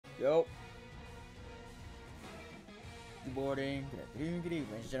Yo. Good morning. Good evening,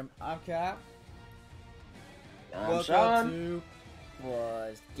 ladies and gentlemen. I'm Cap. I'm Sean. To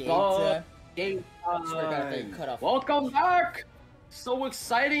BuzzedGameTime. Welcome back. So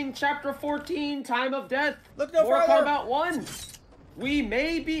exciting. Chapter 14, Time of Death. Look no Mortal further. Kombat 1. We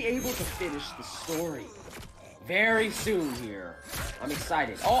may be able to finish the story very soon here. I'm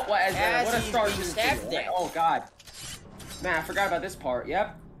excited. Oh, what a start to this video. Oh, God. Man, I forgot about this part.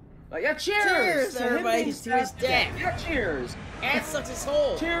 Yep. Yeah, cheers! Cheers, everybody, to his death. Yeah, cheers. And sucks his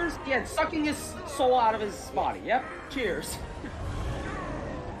soul. Cheers. Yeah, sucking his soul out of his body. Yep. Cheers.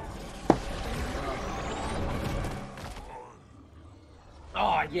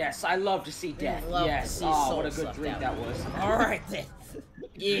 Oh, yes. I love to see death. Yes. Oh, what a good drink that was. All right, then.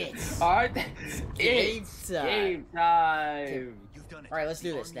 Yes. All right. It's game time. Time. All right, let's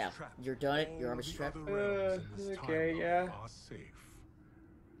do this now. You're done it. Your arm is strapped. Okay, yeah.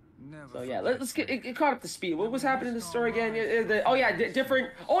 So yeah, let's get caught up to speed. What was happening in the story again? Oh yeah, different.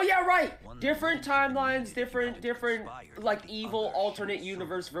 Oh yeah, right. Different timelines, different like evil alternate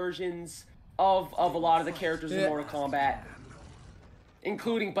universe versions of a lot of the characters in Mortal Kombat,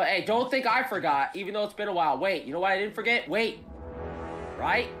 including. But hey, don't think I forgot. Even though it's been a while. Wait, you know what I didn't forget? Wait.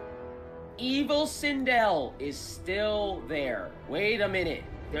 Right? Evil Sindel is still there. Wait a minute.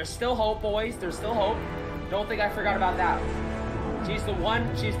 There's still hope, boys. There's still hope. Don't think I forgot about that. She's the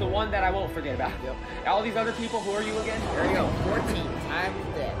one that I won't forget about. Yep. All these other people, who are you again? There you go. 14. Time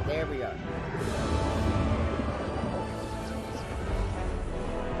of Death. There we are.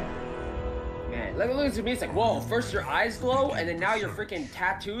 Man, look at me. It's like, whoa, first your eyes glow, and then now your freaking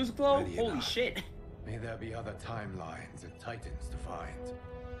tattoos glow? Holy shit. May there be other timelines and titans to find.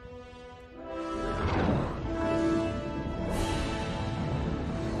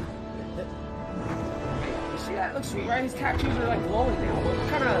 See, that looks sweet, right? His tattoos are like glowing now.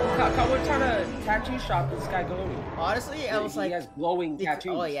 What kind of tattoo shop does this guy go to? Honestly, I was like, he has glowing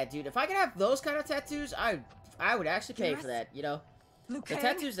tattoos. Oh yeah, dude. If I could have those kind of tattoos, I would actually pay for that. You know, the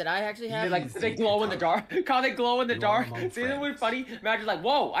tattoos that I actually have. They glow in the dark. How they glow in the dark? See, that would be funny. Imagine like,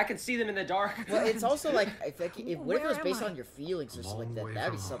 whoa, I can see them in the dark. Well, it's also like, what if it was based on your feelings or something like that?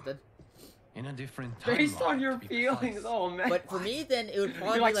 That'd be something. In a different Based on your feelings, oh man. But for me, then it would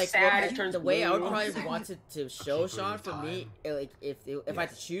probably be like sad, it turns the way I would blue. probably want it to show Sean. For me, like if I had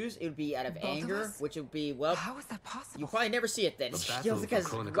to choose, it would be out of anger, which would be How is that possible? you probably never see it then,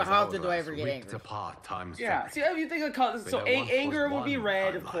 because how often do I ever get angry? Yeah, see, if you think of colors, so anger would be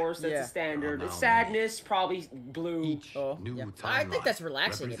red, of course, that's a standard. Sadness, probably blue. Oh, yeah. I think that's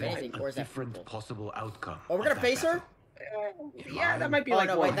relaxing, if anything, or is that purple? Possible outcome. Oh, we're gonna face her? Yeah, that might be Oh like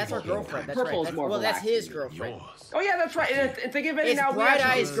no, wait, that's our girlfriend. That's purple right. is more Well, that's relaxing. his girlfriend. Oh yeah, that's right. And think of it It's now. Bright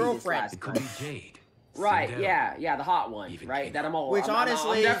Eye's Eyes girlfriend. It could be Jade. Right, Sindel. yeah, the hot one, right? That I'm all. Which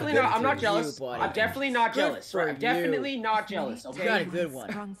honestly, I'm definitely not. I'm not good jealous. for you, buddy. I'm definitely not Good jealous. for Right? I'm definitely you. not jealous. Okay. You got a good one.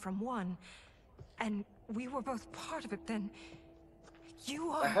 Sprung from one, and we were both part of it. Then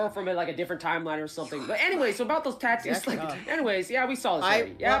you I are. heard from it like a different timeline or something. But anyway, so about those tattoos, like, anyways, yeah, we saw this I-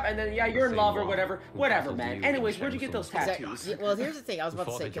 already. Yep, and then yeah, you're in love or whatever, man. Anyways, where'd you get those tattoos? Yeah, well, here's the thing. I was about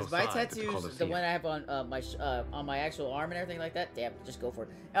to say, because my tattoos, the one I have on my actual arm and everything like that. Damn, just go for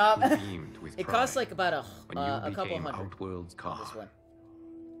it. It costs like about a couple hundred. This one,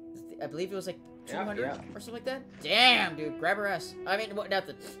 I believe it was like 200 or something like that. Damn, dude, grab her ass. I mean, what?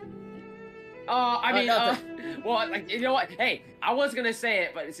 Nothing. Well, like, you know what? Hey, I was gonna say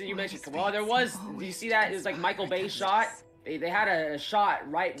it, but so you mentioned, well, there was. Do you see that? It was like Michael Bay's shot. They had a shot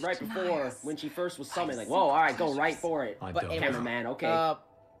right before when she first was summoned. Like, whoa, all right, go right for it. But anyways, cameraman, okay.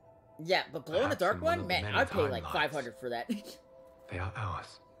 Yeah, but glow in the dark one, man, I'd pay like 500 for that. They are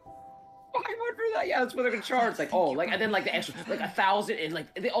ours. 500 for that? Yeah, that's what they're gonna charge. Like, oh, like, and then like the extra, like 1,000, and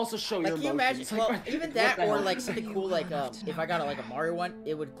like they also show your Like, can you imagine? emotions. Well, Like, even what that, the or hell? like something cool, like if I got like a Mario one,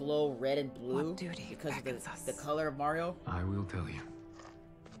 it would glow red and blue What duty because of beckons us? the color of Mario. I will tell you.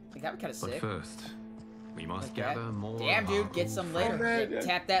 Like, that would kind of But sick. first, we must Like that. gather more. Damn, of dude, our get some old later. man, Yeah, yeah.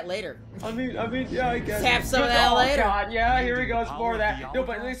 tap that later. I mean, yeah, I guess. Tap some of that later. God, yeah, here we go. It's more of that. No,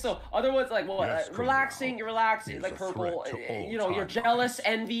 but so other ones like what? Yes, Relaxing, you're relaxing, like purple. You know, you're jealous,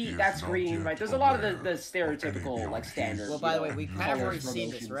 envy. That's green, right? There's a lot of the stereotypical like standards. Well, by the way, you know, we kind of already colors, seen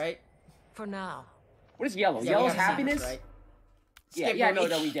this, emotions. right? For now. What is yellow? Yeah, we Yellow's haven't seen this, happiness. right? Yeah, Skip yeah, for me.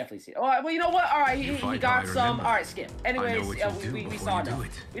 no, we definitely see it. Oh, well, you know what? All right, he fight got I some. remember. All right, skip. Anyways, what yeah, you'll do we before saw you do enough.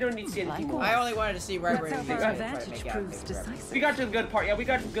 it. We don't need to see anything more. I only wanted to see right where Let's he hope was our gonna try to advantage make out. proves decisive. We got to the good part. Yeah, we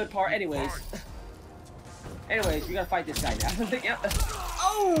got to the good part. Anyways, we gotta fight this guy now. Yeah.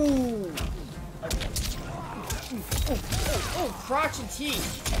 Oh! Oh, crotch and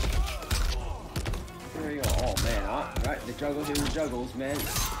teeth. Here we go. Oh man, right. The juggles, man.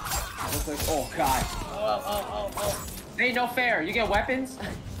 Looks like, oh god. Oh. Ain't no fair. You get weapons?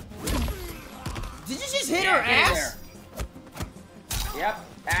 Did you just hit her ass? Yep,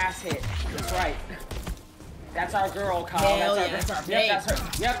 ass hit. That's right. That's our girl, Kyle. Hell That's yeah, our Yep, that's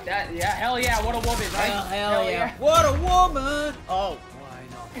her. Yep, yeah, hell yeah, what a woman, right? Hell yeah. What a woman! Oh. Why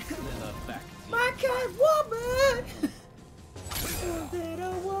not slither back? My kind woman! That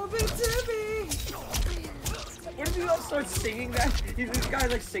a woman to me! What if he all starts singing that? This guy's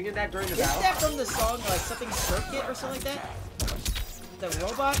like singing that during the battle. Isn't that from the song, like, something Circuit or something like that? The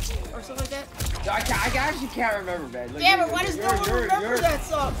robot or something like that? I actually can't remember, man. Like, Damn it, why does no one remember that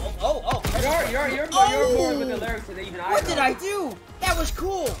song? Oh. You're more with the lyrics than even I know. What did I do? That was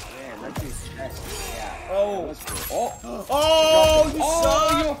cool. Man, let's do chest. Yeah. Oh. That's cool. Oh, you suck.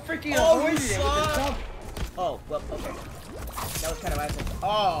 Oh, you freaking avoided it with the jump. Oh, well, okay. That was kind of accident.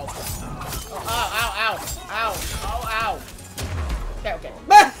 Oh. Ow. Okay.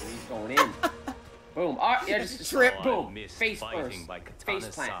 He's going in. Boom. Yeah, just trip. Boom. Face first. Face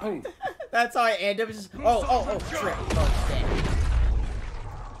plant. Boom. That's how I end up. Just trip. Oh, damn.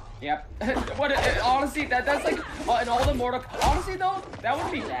 Yep. Honestly, that's like in all the Mortal. Honestly though, that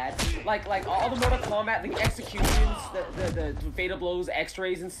wouldn't be bad. Like all the Mortal Kombat, the executions, the fatal blows,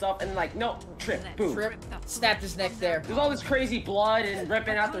 X-rays and stuff, and like no trip. Boom. Trip. Snapped his neck there. There's all this crazy blood and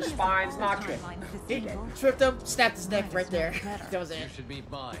ripping out their spines. Not trip. He tripped him, snapped his neck right there. That was it. You should be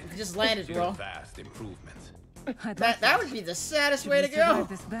mine. He just landed, bro. Vast improvement. That would be the saddest way to go.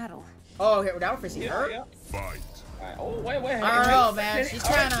 This battle. Oh, here now Frizzy hurt. Yeah. Fight. Right. Oh wait. I don't know, man. She's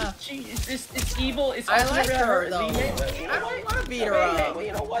trying to. It's evil. It's I like her though. I I don't want to beat her up. Well,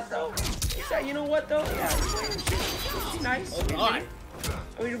 you know what though? You know what though? Yeah. She's nice. Oh God.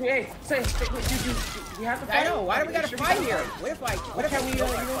 Hey, say, we have to fight. I know. Why do we gotta fight here? What if we don't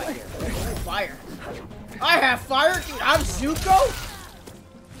fight here? Fire. I have fire, dude. I'm Zuko.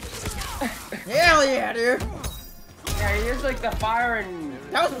 Hell yeah, dude. Yeah, here's like the fire and.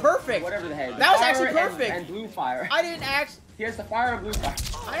 That was perfect. Whatever the heck. That was actually perfect. And blue fire. I didn't actually. Here's the fire and blue fire.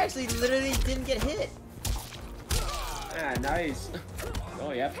 I actually literally didn't get hit. Ah, nice.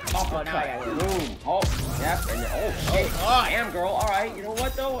 Oh, yep. Oh, now I got hit. Boom. Oh, yep. And oh, shit. God. Damn, girl. All right. You know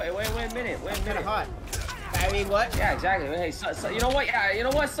what, though? Hey, wait a minute. Hot. I mean, what? Yeah, exactly. Hey, so, you know what? Yeah, you know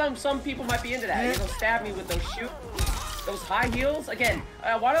what? Some people might be into that. They're gonna stab me with those high heels. Again,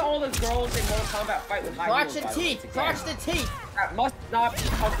 why do all the girls in Mortal Kombat fight with high heels? Crotch and teeth. Crotch the teeth. That must not be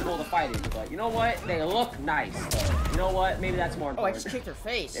comfortable to fight in, but you know what? They look nice, though. You know what? Maybe that's more important. Oh, I just kicked her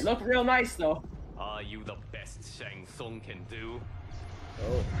face. They look real nice, though. Are you the best Shang Tsung can do?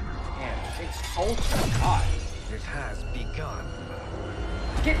 Oh. Damn, it's so hot. It has begun.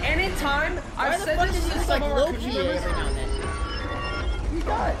 Get any time I've said Why this the fuck is to like some of our low-key consumers. every now and then? He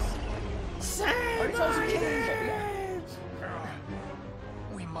does. Say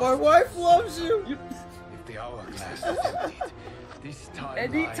We must. my wife loves you. If the hourglass is indeed this time.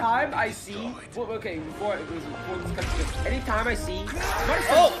 Anytime I see, well, okay, before this cuts, anytime I see,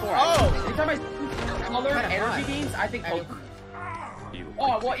 anytime I see colored energy beams, I think Pokemon.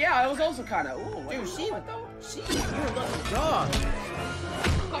 Oh, well, yeah, I was also kind of, Dude, you were looking wrong.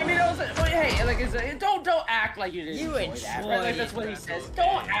 I mean, I was, well, hey, like, don't act like you didn't You enjoy that. enjoyed Right? Like, that's what he says.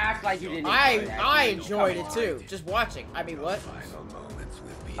 Don't act like you didn't enjoy that. I enjoyed it too, just watching. I mean, what? Final moments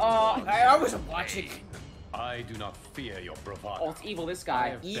will be. I wasn't watching. I do not fear your bravado. Oh, it's evil, this I guy.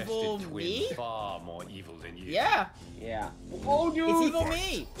 have Evil bested me? twins far more evil than you. Yeah, Yeah. Oh, dude. it's evil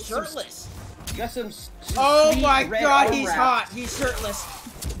me, shirtless. You got some Oh sweet my red God, arm he's wrap. hot. He's shirtless.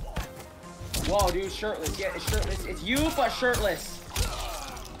 Whoa, dude, shirtless. Yeah, it's shirtless. It's you, but shirtless.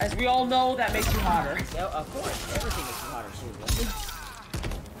 As we all know, that makes you hotter. Yeah, of course. Everything makes you hotter,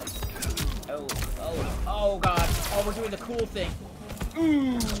 oh God. Oh, we're doing the cool thing.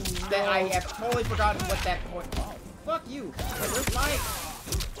 Ooh. That I have totally forgotten what that point. Oh, fuck you. Wait, where's my?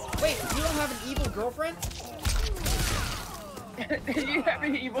 Wait, you don't have an evil girlfriend? You have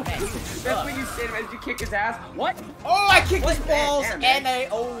an evil. That's when you say as you kick his ass. What? Oh, I kicked his What? balls Damn, and man.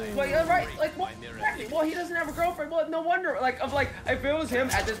 Well, you're right. Like, what? Exactly. Well, he doesn't have a girlfriend. Well, no wonder. Like, if it was him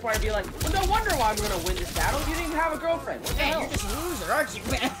at this point, I'd be like, well, no wonder why I'm gonna win this battle. You didn't even have a girlfriend. What the hell? You're just a loser, aren't you,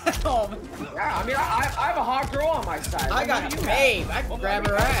 man? Oh, man. Yeah, I mean, I have a hot girl on my side. I got a babe. I can grab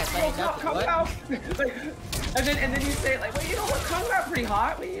her ass. I ain't nothing. Come What? out. Like, and then you say like, well, you know what? Kung Lao pretty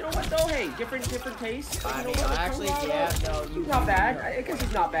hot. Well, you know what though? Hey, different tastes. I You know mean, what, actually, Kung Lao, yeah, though, no, you. he's not bad. I guess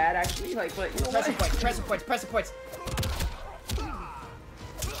he's not bad actually. Like, but you know Pressing what? points. Pressing points. Pressing points.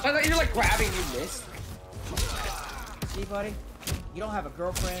 You're like grabbing, you missed. See, buddy, you don't have a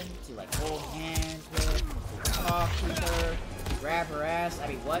girlfriend to like hold hands with, talk with her, grab her ass. I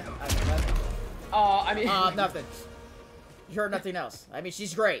mean, what? I mean, what? I mean, Nothing. heard nothing else. I mean,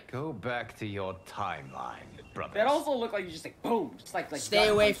 she's great. Go back to your timeline, brother. That also looked like you just like boom, just like stay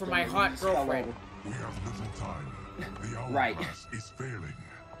away from my hot girlfriend. We have little time. The hourglass Right. is failing.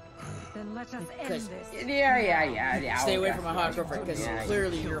 Then let us end this. Yeah. Stay away from my hot girlfriend, because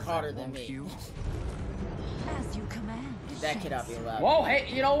clearly you're hotter than me. As you command. That cannot be allowed. Whoa, hey,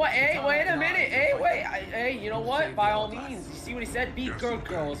 you know what? Hey, wait a minute. Hey, wait. Hey, you know what? By all means, you see what he said? Be good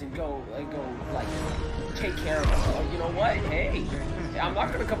girls and go, like, take care of them. You know what? Hey, I'm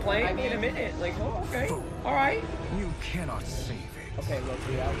not gonna complain. Wait a minute. Like, oh, okay, all right. You cannot save it. Okay,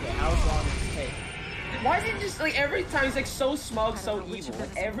 Loki. Okay, how long does this take? Why is he just like every time he's like so smug, so evil?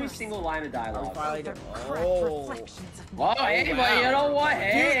 Like, every single line of dialogue. Oh. Well, hey, but you know what?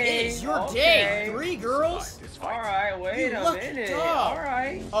 Hey, dude, it is your day. 3 girls? Alright, wait a minute.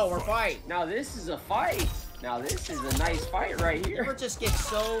 Alright. Oh, we're fighting. Now this is a fight. Now this is a nice fight right You here. ever just get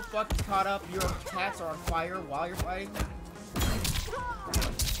so fucking caught up your tats are on fire while you're fighting?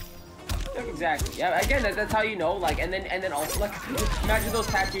 Exactly. Yeah, again, that's how you know, like, and then also, like, imagine those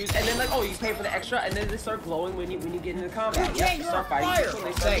tattoos, and then, like, oh, you pay for the extra, and then they start glowing when you get into combat. Yeah, you you're start on fighting, fire. so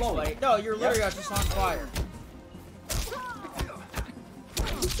they start Thanks, glowing. buddy. No, you're literally just on fire.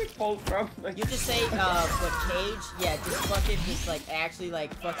 Both from, like, You just say, what, Cage? Yeah, just fucking, just, like, actually,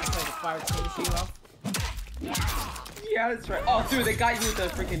 like, fucking try to fire finish you off. yeah, that's right. Oh, dude, they got you with the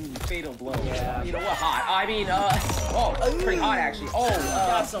freaking fatal blow. Yeah. You know what? Hot. I mean, oh, pretty hot, actually. Oh,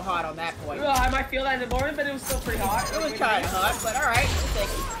 Not so hot on that point. I might feel that in the morning, but it was still pretty hot. It was kind of hot, but alright.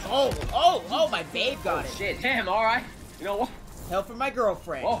 Oh, my babe got it. Shit, damn, alright. You know what? Help from my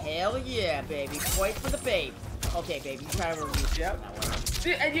girlfriend. Whoa. Hell yeah, baby. Point for the babe. Okay, baby, you try to release Yep.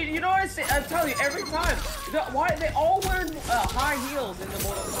 Dude, and you know what I say? I'm telling you, every time. Why they all wear high heels in the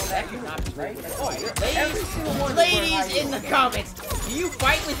Mortal Kombat universe, right? Like, oh, every single one. Ladies in the comments, do you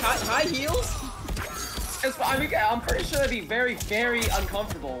fight with high heels? I mean, I'm pretty sure it'd be very, very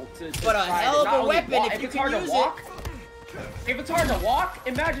uncomfortable to But a try hell to of a not only weapon walk, if you it's can hard use to walk. If it's hard to walk,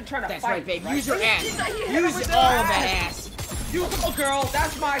 imagine trying to That's fight. right, babe. Right? Use your ass. Use Use all of that ass. You little girl,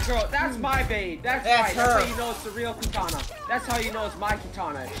 that's my girl, that's my babe, that's right. her. That's how you know it's the real katana. That's how you know it's my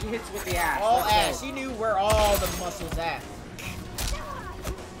katana. She hits with the ass. All Let's ass. go. She knew where all the muscles at.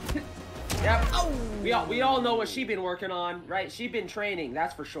 Yep. Oh. We all know what she been working on, right? She been training,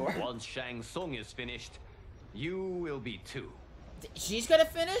 that's for sure. Once Shang Tsung is finished, you will be too. She's gonna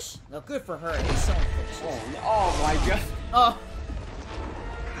finish? No, good for her. At least someone finishes. Oh my god. Oh.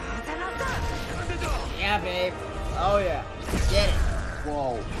 Yeah, babe. Oh yeah. Get it.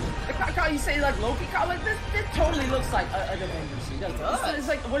 Whoa. You say like Loki? Like this totally looks like an Avengers scene, doesn't it? It's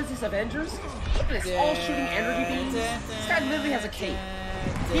like, what is this, Avengers? Look at this, all shooting energy beams. This guy literally has a cape.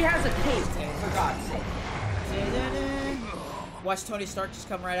 He has a cape, for God's sake. Watch Tony Stark just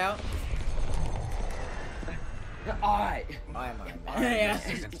come right out. Alright. Yeah.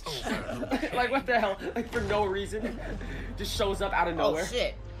 Like, what the hell? Like, for no reason. Just shows up out of nowhere. Oh,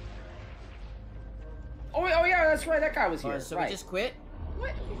 shit. Oh, yeah, that's right. That guy was here. So right. we just quit?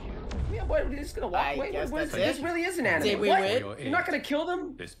 What? Yeah, what? We're just gonna walk I away? guess that's This it. really is an anime. Did we what? win? You're not gonna kill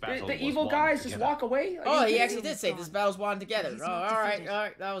them? This battle The was evil won guys just together. walk away? Oh, he actually did say this battle's won together. Oh, alright.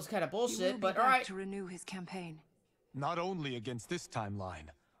 That was kind of He will bullshit, be but back alright. to renew his campaign. Not only against this timeline,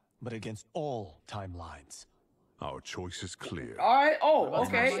 but against all timelines. Our choice is clear. Alright, oh, What about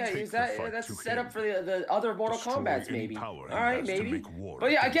okay. the Yeah, fight is to that's the set up end? for the other Mortal Destroy Kombats, any maybe. power he Alright, has to maybe. make war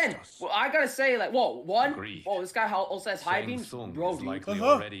But yeah, against again, us. well, I gotta say, like, whoa, one. Agreed. Whoa, this guy also has high Shang beams. Tsung Bro, is dude. likely Uh-huh.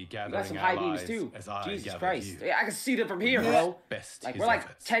 already You gathering got some high beams allies too. as I Jesus gather Christ. you. Yeah, I can see them from here, bro. Best Like, his we're like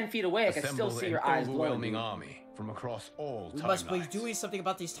efforts. 10 feet away. I can still Assemble see an your eyes glowing. overwhelming dude. army from across all We must be timelines. doing something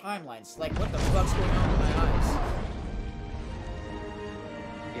about these timelines. Like, what the fuck's going on with my eyes?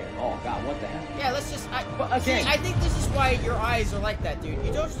 Yeah, oh god, what the hell? Yeah, let's just. But again- see, I think this is why your eyes are like that, dude.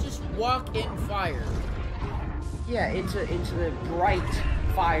 You don't just walk in fire. Yeah, into the bright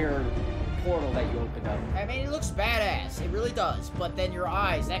fire portal that you opened up. I mean, it looks badass. It really does. But then your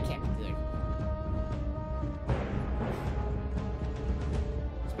eyes, that can't be good.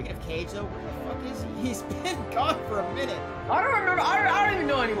 Speaking of Cage, though, where the fuck is he? He's been gone for a minute. I don't remember. I don't even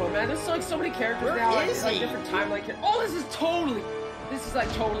know anymore, man. There's like so many characters Where now. is like he? different timeline. Oh, this is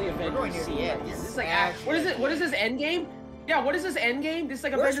like totally Avengers. going near the scene end. right here. This This is is like actually- what is it? What is this end game? Yeah, what is this end game? This is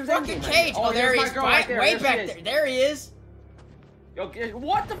like Where's Avengers fucking Endgame right Cage? here. Oh, there there's he my is. girl right there. Way There she back is. there. There he is. Okay,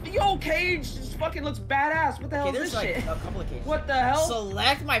 what the? Yo, Cage just fucking looks badass. What the hell Okay, is there's this like shit? a couple of Cages. What the hell?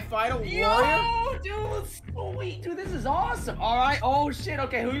 Select my final warrior. Yo, dude, sweet, dude, this is awesome. All right, oh shit.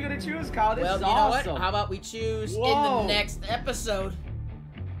 Okay, who are you gonna choose, Kyle? This Well, is you know awesome. what? How about we choose in Whoa. the next episode?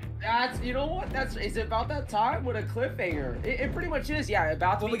 You know what? Is it about that time with a cliffhanger? It pretty much is. Yeah,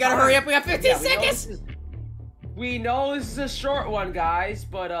 about to Well, be we gotta time. hurry up. We got 15 Yeah, we know seconds. this is- We know this is a short one, guys,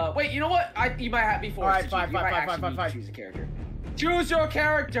 but wait, you know what? You might have before. All right, fine. Choose a character. Choose your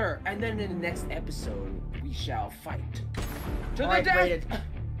character, and then in the next episode, we shall fight to the death. Raiden.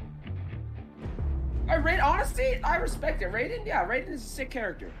 Raiden, honestly, I respect it. Raiden, yeah, Raiden is a sick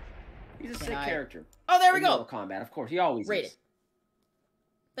character. He's a sick character. Oh, there we go. Mortal Kombat, of course, he always is.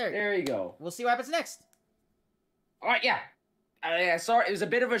 There you go. We'll see what happens next. All right, yeah. Sorry, it was a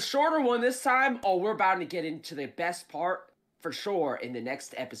bit of a shorter one this time. Oh, we're about to get into the best part for sure in the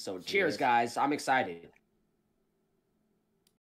next episode. Cheers, guys. I'm excited.